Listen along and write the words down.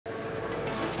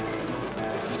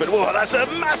but whoa, that's a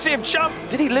massive jump.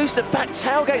 Did he lose the back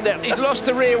tailgate there? He's lost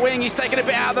the rear wing, he's taken a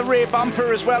bit out of the rear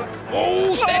bumper as well.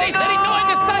 Oh, steady, steady, not in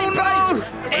the same place.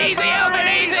 Easy, Elvin,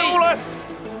 easy.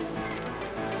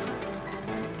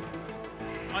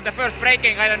 On the first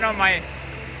braking, I don't know, my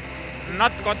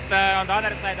nut got on the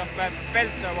other side of the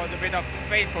belt, so it was a bit of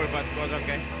painful, but it was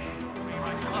okay.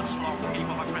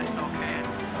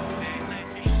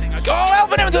 Oh,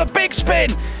 Elvin into a big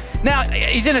spin. Now,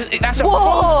 he's in a, that's a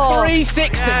full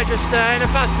 360. Yeah, just in a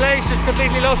fast place, just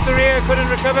completely lost the rear, couldn't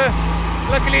recover.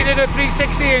 Luckily he did a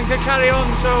 360 and could carry on,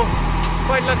 so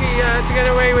quite lucky to get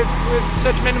away with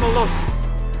such minimal loss.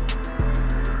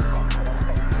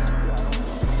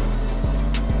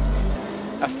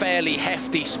 A fairly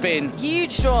hefty spin.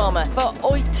 Huge drama for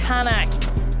Tänak.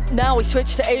 Now we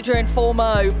switch to Adrian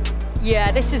Formeau.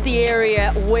 Yeah, this is the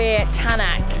area where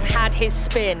Tänak had his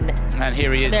spin. And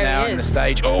here he is now in the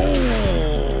stage. Oh!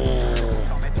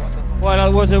 Well,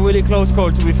 that was a really close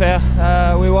call, to be fair.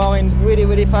 We were in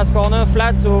really fast corner,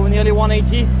 flat, so nearly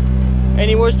 180. And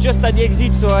he was just at the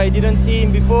exit, so I didn't see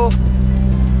him before.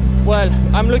 Well,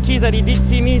 I'm lucky that he did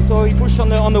see me, so he pushed on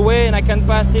the way and I can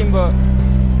pass him, but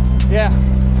yeah,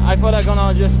 I thought I'm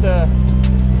gonna just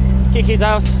kick his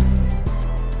ass.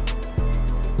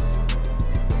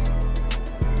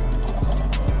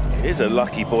 It is a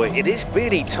lucky boy. It is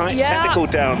really tight technical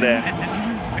down there.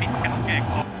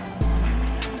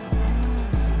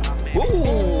 Ooh.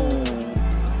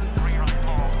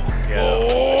 Yeah.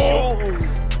 Oh.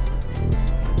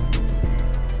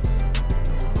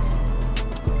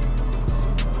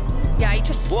 Yeah, he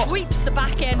just sweeps the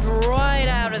back end right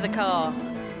out of the car.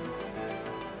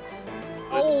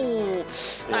 Oh,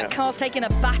 that car's taking a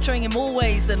battering in more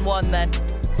ways than one then.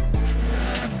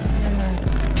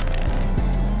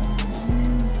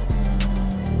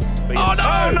 Oh no!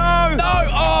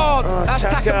 Oh, that's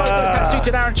Takamoto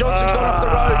Katsuta, Aaron Johnson gone off the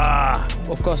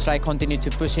road. Of course, I continue to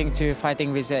pushing to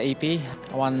fighting with the EP.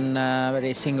 One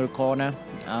very single corner.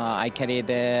 I carried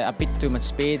a bit too much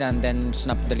speed and then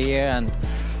snapped the rear, and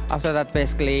after that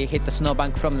basically hit the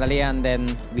snowbank from the rear, and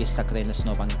then we stuck in the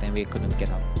snowbank, then we couldn't get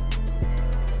out.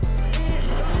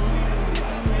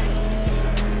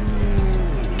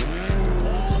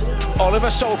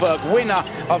 Oliver Solberg, winner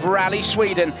of Rally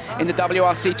Sweden in the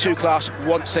WRC 2 class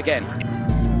once again.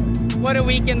 What a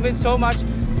weekend with so much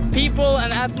people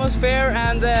and atmosphere,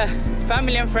 and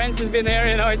family and friends has been there.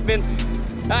 You know, it's been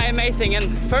amazing.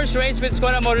 And first race with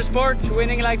Skoda Motorsport,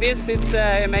 winning like this, it's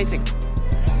amazing.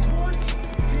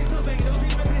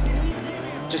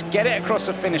 Just get it across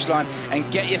the finish line and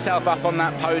get yourself up on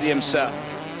that podium, sir.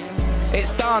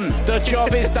 It's done. The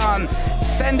job is done.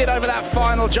 Send it over that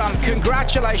final jump.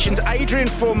 Congratulations, Adrian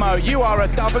Formeau. You are a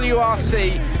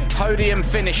WRC podium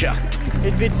finisher.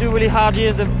 It's been 2 really hard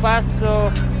years in the past,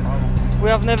 so we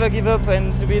have never give up.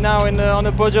 And to be now on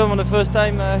the podium on the first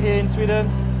time here in Sweden,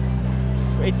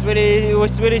 it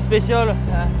was really special.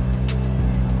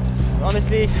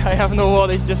 Honestly, I have no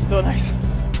word. It's just so nice.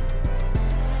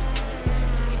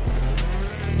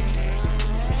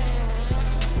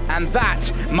 And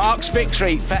that marks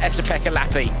victory for Esa-Pekka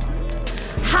Lappi.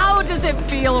 How does it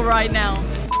feel right now?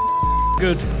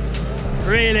 Good,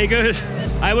 really good.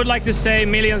 I would like to say a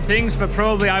million things, but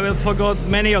probably I will forget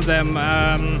many of them.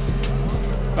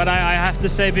 But I have to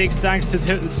say big thanks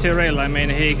to Cyril. I mean,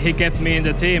 he kept me in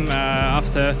the team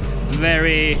after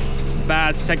very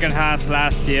bad second half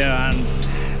last year, and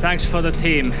thanks for the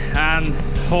team and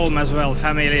home as well,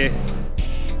 family.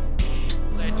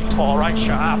 34, right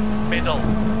sharp, middle,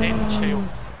 into